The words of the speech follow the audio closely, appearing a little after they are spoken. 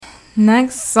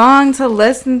Next song to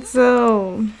listen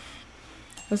to.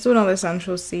 Let's do another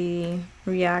Central C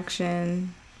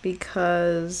reaction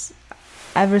because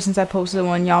ever since I posted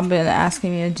one, y'all been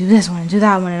asking me to do this one, do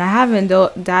that one, and I haven't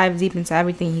dived deep into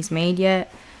everything he's made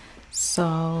yet.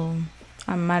 So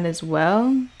I might as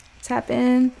well tap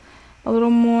in a little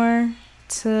more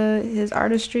to his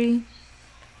artistry.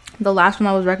 The last one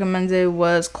I was recommended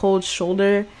was Cold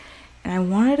Shoulder, and I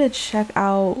wanted to check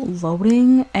out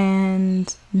Loading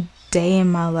and Day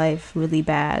in My Life really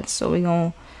bad. So we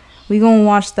gonna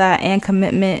watch that and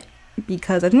Commitment,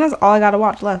 because I think that's all I gotta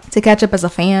watch left to catch up as a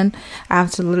fan. I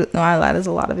have to no, I lied, there's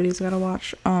a lot of videos I gotta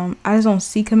watch. I just don't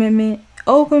see Commitment.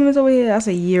 Oh, Commitment's over here. That's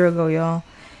a year ago, y'all.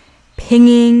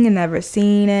 Pinging, never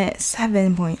seen it.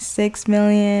 7.6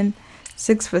 million.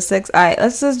 6 for 6. Alright,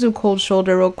 let's just do Cold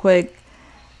Shoulder real quick.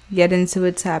 Get into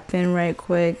it, tap in right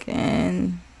quick,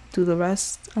 and do the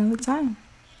rest of the time.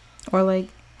 Or like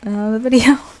the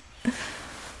video.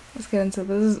 Let's get into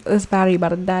this battery about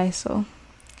to die, so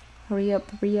hurry up,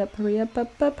 hurry up, hurry up,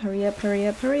 up, hurry up, hurry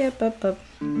up, hurry up, up.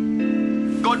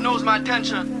 God knows my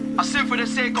intention. I sin for the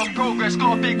sake of progress.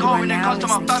 Got a big heart when it comes to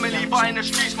my family, but in the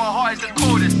streets my heart is the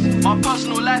coldest. My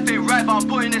personal life ain't right, but I'm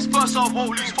putting this first, so I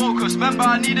won't lose focus. Remember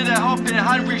I needed a helping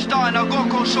hand, reached out and I got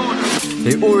cold shoulders.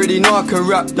 They already know I can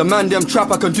rap, the man them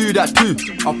trap, I can do that too.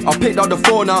 I picked up the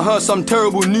phone and I heard some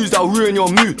terrible news that'll ruin your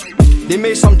mood. They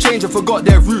made some change and forgot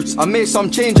their roots. I made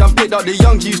some change and picked up the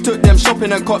young G's, took them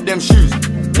shopping and copped them shoes.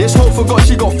 This hoe forgot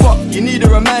she got fucked. You need a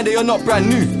reminder you're not brand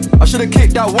new. I should've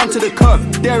kicked that one to the curb.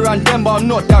 There and then, but I'm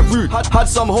not that rude. Had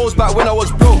some hoes back when I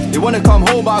was broke. They wanna come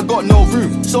home, but I got no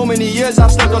room. So many years I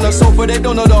slept on the sofa, they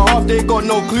don't know the half, they got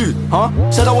no clue.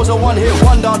 Said I was a one-hit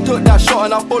wonder, I took that shot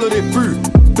and I followed it through.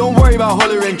 Don't worry about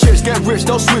hollering chicks, get rich,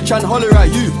 they'll switch and holler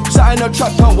at you. Sat in a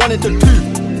trap, turn 1 into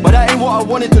 2. But that ain't what I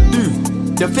wanted to do.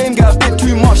 The fame get a bit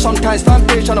too much sometimes. Fan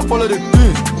page tryna follow the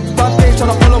goons. Fan page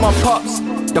tryna follow my pups.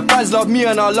 The fans love me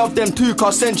and I love them too,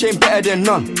 cause Sench ain't better than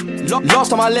none. Last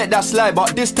time I let that slide,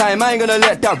 but this time I ain't gonna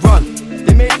let that run.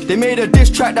 They made a diss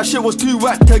track, that shit was too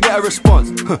whack to get a response.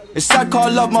 It's sad cause I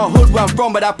love my hood where I'm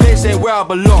from, but that place ain't where I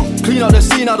belong. Clean up the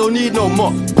scene, I don't need no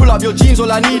mop. Pull up your jeans,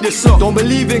 all I need is sock. Don't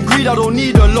believe in greed, I don't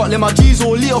need a lot. Let my G's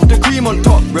all lit off the cream on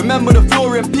top. Remember the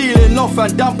flooring peeling off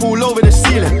and damp all over the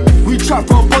ceiling. We trap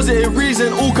for a positive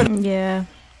reason, all could. Yeah,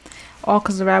 all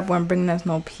cause the rap weren't bringing us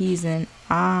no peas in.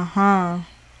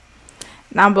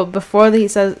 Now, but before he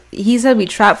said we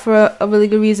trap for a really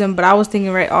good reason, but I was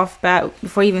thinking right off bat,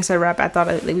 before he even said rap, I thought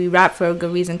like we rap for a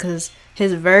good reason, because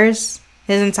his verse,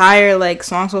 his entire like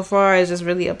song so far is just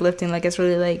really uplifting. Like it's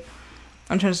really like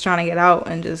I'm just trying to get out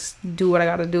and just do what I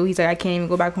gotta do. He's like, I can't even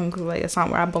go back home because like it's not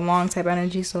where I belong type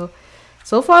energy. So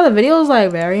far the video is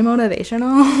like very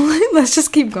motivational. Let's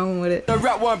just keep going with it. The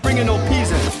rap one bringing no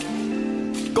peas in.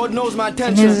 God knows my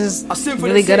intention. I sin for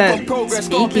really the good sake at of progress.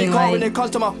 Got a big heart when it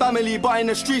comes to my family, but in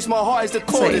the streets my heart is the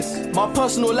coldest. My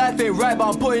personal life ain't right, but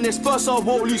I'm putting this first, so I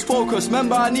won't lose focus.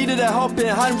 Remember I needed a helping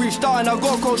hand, reached out and I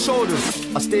got cold shoulders.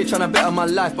 I stay trying to better my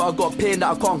life, but I got pain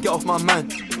that I can't get off my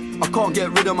mind. I can't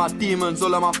get rid of my demons,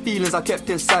 all of my feelings I kept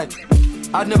inside.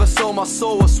 I'd never sell my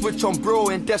soul or switch on bro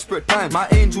in desperate times. My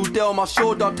angel there on my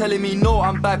shoulder telling me no,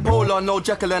 I'm bipolar, no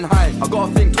Jekyll and Hyde. I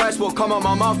gotta think twice what come out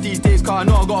my mouth these days, cause I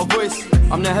know I got a voice.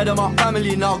 I'm the head of my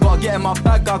family now, gotta get in my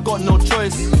bag, I got no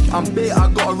choice. I'm bait,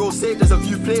 I gotta roll safe, there's a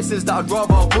few places that I'd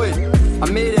rather avoid. I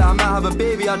made it, I might have a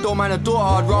baby, I don't mind a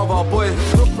daughter, I'd rather avoid.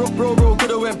 Bro,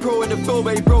 could've went pro in the field,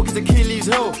 but he broke his Achilles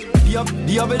heel.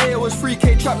 The other day it was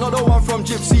 3K trap, not the one from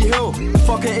Gypsy Hill.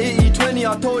 Fucking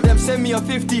 80-20, I told them send me a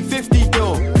 50-50 deal.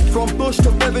 From Bush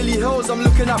to Beverly Hills, I'm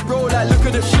looking at bro like look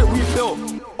at the shit we built.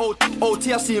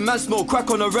 OT, I see man smoke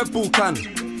crack on a Red Bull can.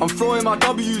 I'm throwing my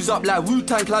W's up like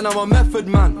Wu-Tang Clan, I'm a method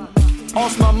man.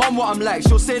 Ask my mum what I'm like,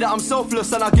 she'll say that I'm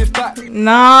selfless and I give back.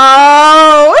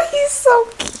 No, he's so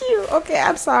cute. Okay,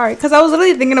 I'm sorry, because I was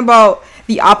literally thinking about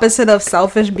the opposite of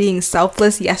selfish being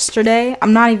selfless yesterday.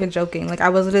 I'm not even joking. Like I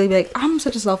was literally like, I'm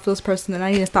such a selfless person and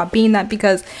I need to stop being that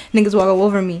because niggas walk all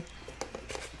over me.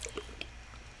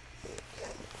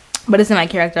 But it's in my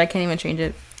character, I can't even change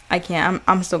it. I can't.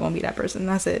 I'm still gonna be that person.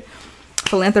 That's it.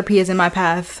 Philanthropy is in my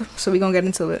path, so we gonna get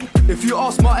into it. If you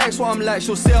ask my ex what I'm like,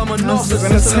 she'll say I'm a narcissist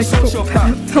and a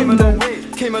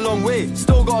sociopath. Came a long way,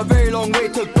 still got a very long way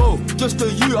to go. Just to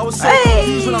you, I was so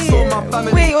confused when I saw my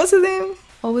family. Wait, what's his name?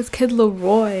 Oh, it's Kid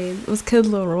Leroy. It was Kid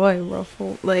Leroy,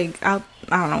 Ruffle. Like I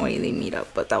don't know where they meet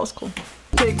up, but that was cool.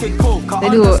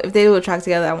 If they do a track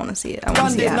together, I want to see it. I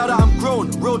want to see it. Now that I'm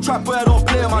grown, real trap where I don't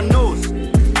play on my nose.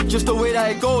 Just the way that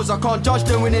it goes, I can't judge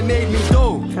them when it made me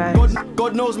dough.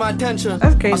 God knows my intention.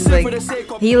 That's crazy.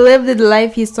 Like, he lived the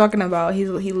life he's talking about. He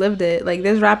lived it. Like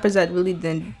there's rappers that really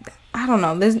didn't I don't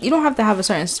know. You don't have to have a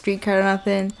certain street cred or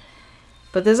nothing,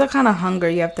 but there's a kind of hunger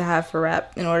you have to have for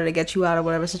rap in order to get you out of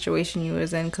whatever situation you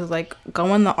was in. Because, like,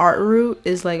 going the art route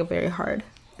is, like, very hard.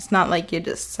 It's not like you're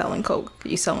just selling coke,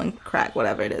 you're selling crack,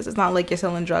 whatever it is. It's not like you're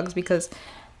selling drugs because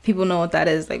people know what that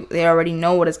is. Like, they already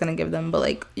know what it's going to give them. But,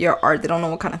 like, your art, they don't know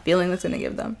what kind of feeling that's going to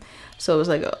give them. So it's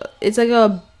like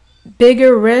a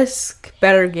bigger risk,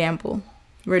 better gamble.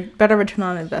 Better return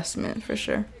on investment, for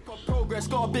sure. Progress,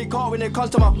 got a big heart when it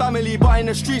comes to my family, but in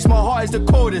the streets my heart is the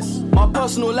coldest. My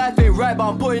personal life ain't right, but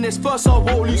I'm putting this first, so I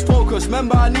won't lose focus.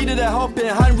 Remember I needed a helping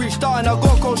hand, reached out and I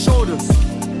got cold shoulders.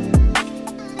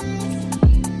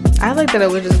 I like that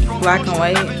it was just black and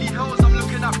white.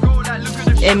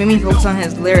 It made me focus on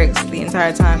his lyrics the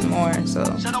entire time more, so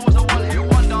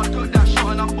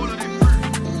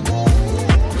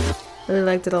really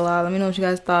liked it a lot. Let me know what you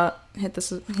guys thought. Hit the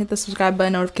subscribe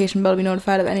button, notification bell to be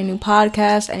notified of any new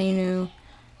podcasts, any new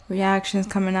reactions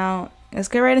coming out. Let's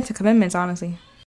get right into commitments, honestly.